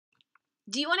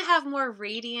Do you want to have more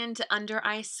radiant under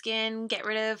eye skin? Get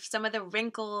rid of some of the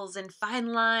wrinkles and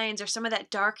fine lines or some of that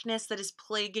darkness that is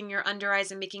plaguing your under eyes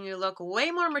and making you look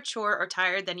way more mature or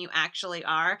tired than you actually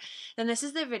are? Then this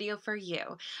is the video for you.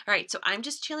 All right, so I'm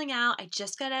just chilling out. I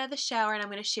just got out of the shower and I'm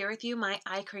going to share with you my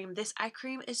eye cream. This eye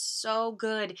cream is so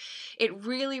good. It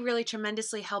really, really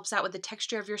tremendously helps out with the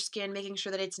texture of your skin, making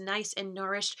sure that it's nice and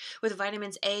nourished with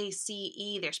vitamins A, C,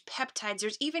 E. There's peptides.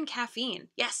 There's even caffeine.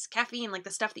 Yes, caffeine, like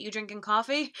the stuff that you drink in coffee.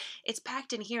 It's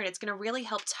packed in here and it's going to really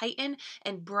help tighten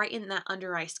and brighten that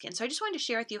under eye skin. So I just wanted to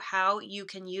share with you how you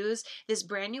can use this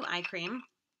brand new eye cream.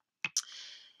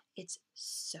 It's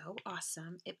so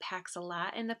awesome. It packs a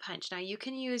lot in the punch. Now you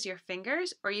can use your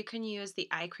fingers or you can use the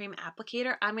eye cream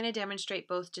applicator. I'm going to demonstrate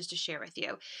both just to share with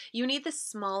you. You need the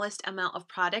smallest amount of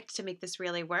product to make this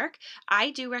really work.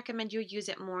 I do recommend you use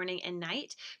it morning and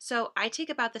night. So I take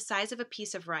about the size of a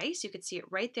piece of rice. You can see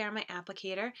it right there on my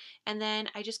applicator. And then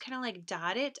I just kind of like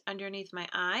dot it underneath my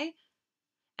eye.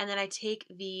 And then I take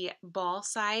the ball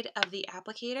side of the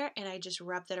applicator and I just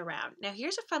rub that around. Now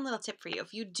here's a fun little tip for you.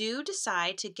 If you do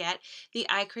decide to get the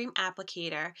eye cream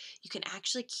applicator, you can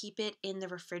actually keep it in the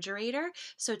refrigerator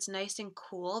so it's nice and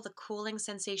cool. The cooling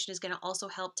sensation is going to also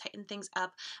help tighten things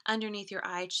up underneath your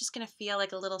eye. It's just going to feel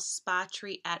like a little spa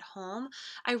treat at home.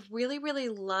 I really, really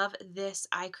love this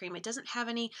eye cream. It doesn't have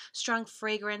any strong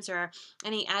fragrance or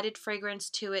any added fragrance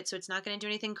to it, so it's not going to do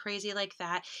anything crazy like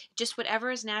that. Just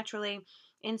whatever is naturally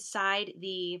inside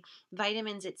the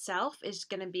vitamins itself is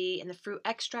going to be, and the fruit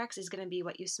extracts is going to be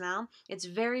what you smell. It's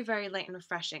very, very light and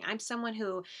refreshing. I'm someone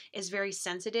who is very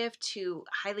sensitive to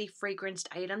highly fragranced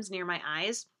items near my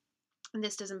eyes. And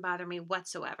this doesn't bother me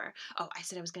whatsoever. Oh, I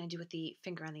said I was going to do with the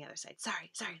finger on the other side. Sorry.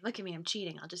 Look at me. I'm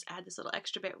cheating. I'll just add this little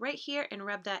extra bit right here and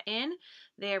rub that in.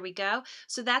 There we go.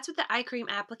 So that's with the eye cream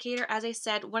applicator. As I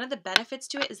said, one of the benefits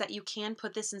to it is that you can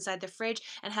put this inside the fridge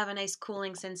and have a nice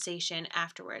cooling sensation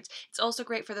afterwards. It's also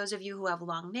great for those of you who have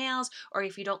long nails or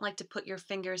if you don't like to put your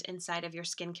fingers inside of your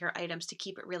skincare items to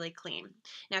keep it really clean.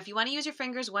 Now, if you want to use your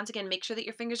fingers, once again, make sure that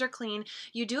your fingers are clean.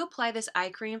 You do apply this eye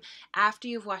cream after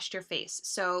you've washed your face.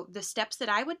 So the steps that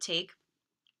I would take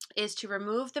is to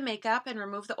remove the makeup and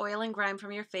remove the oil and grime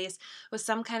from your face with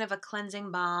some kind of a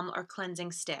cleansing balm or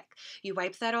cleansing stick. You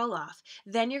wipe that all off.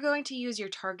 Then you're going to use your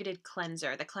targeted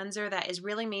cleanser, the cleanser that is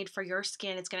really made for your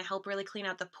skin. It's going to help really clean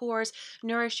out the pores,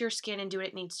 nourish your skin, and do what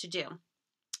it needs to do.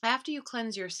 After you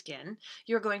cleanse your skin,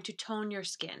 you're going to tone your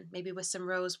skin, maybe with some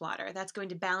rose water. That's going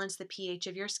to balance the pH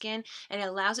of your skin and it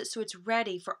allows it so it's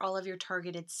ready for all of your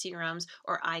targeted serums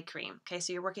or eye cream. Okay,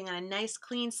 so you're working on a nice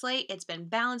clean slate. It's been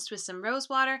balanced with some rose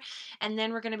water, and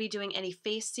then we're going to be doing any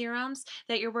face serums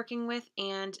that you're working with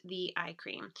and the eye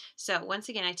cream. So once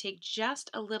again, I take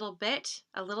just a little bit,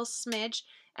 a little smidge,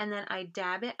 and then I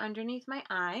dab it underneath my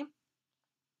eye.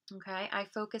 Okay, I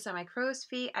focus on my crow's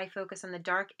feet, I focus on the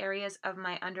dark areas of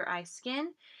my under eye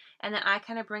skin, and then I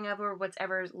kind of bring over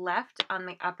whatever's left on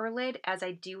my upper lid as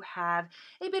I do have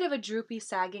a bit of a droopy,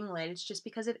 sagging lid. It's just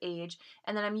because of age.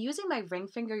 And then I'm using my ring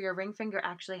finger. Your ring finger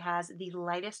actually has the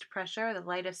lightest pressure, the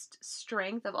lightest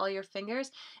strength of all your fingers,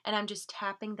 and I'm just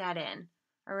tapping that in.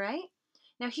 All right?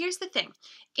 Now here's the thing.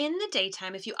 In the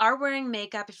daytime, if you are wearing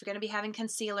makeup, if you're going to be having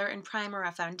concealer and primer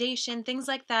or foundation, things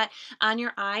like that on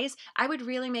your eyes, I would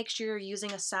really make sure you're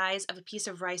using a size of a piece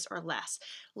of rice or less.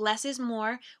 Less is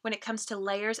more when it comes to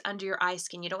layers under your eye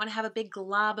skin. You don't want to have a big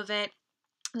glob of it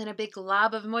and then a big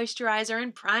glob of moisturizer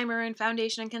and primer and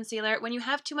foundation and concealer. When you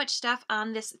have too much stuff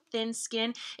on this thin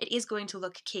skin, it is going to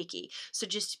look cakey. So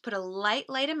just put a light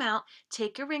amount,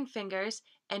 take your ring fingers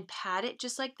and pat it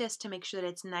just like this to make sure that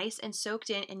it's nice and soaked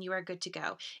in and you are good to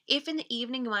go. If in the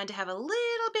evening you wanted to have a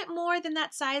little bit more than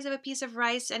that size of a piece of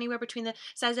rice, anywhere between the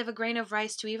size of a grain of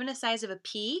rice to even a size of a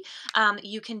pea,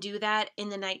 you can do that in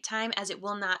the nighttime as it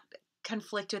will not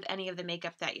conflict with any of the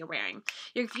makeup that you're wearing.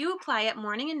 If you apply it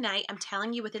morning and night, I'm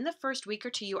telling you within the first week or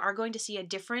two, you are going to see a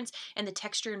difference in the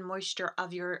texture and moisture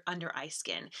of your under eye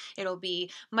skin. It'll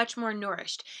be much more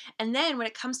nourished. And then when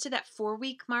it comes to that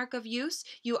 4-week mark of use,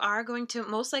 you are going to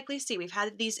most likely see, we've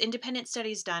had these independent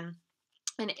studies done,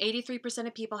 and 83%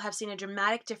 of people have seen a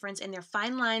dramatic difference in their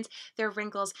fine lines, their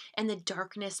wrinkles, and the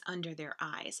darkness under their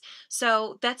eyes.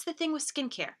 So that's the thing with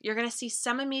skincare. You're going to see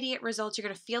some immediate results. You're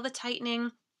going to feel the tightening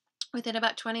within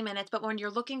about 20 minutes, but when you're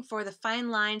looking for the fine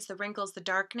lines, the wrinkles, the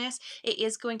darkness, it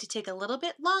is going to take a little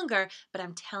bit longer, but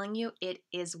I'm telling you, it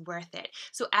is worth it.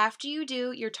 So after you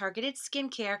do your targeted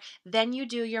skincare, then you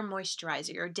do your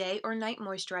moisturizer, your day or night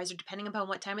moisturizer, depending upon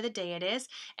what time of the day it is,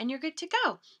 and you're good to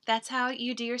go. That's how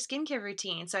you do your skincare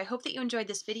routine. So I hope that you enjoyed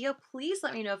this video. Please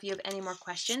let me know if you have any more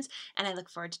questions, and I look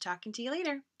forward to talking to you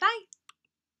later. Bye!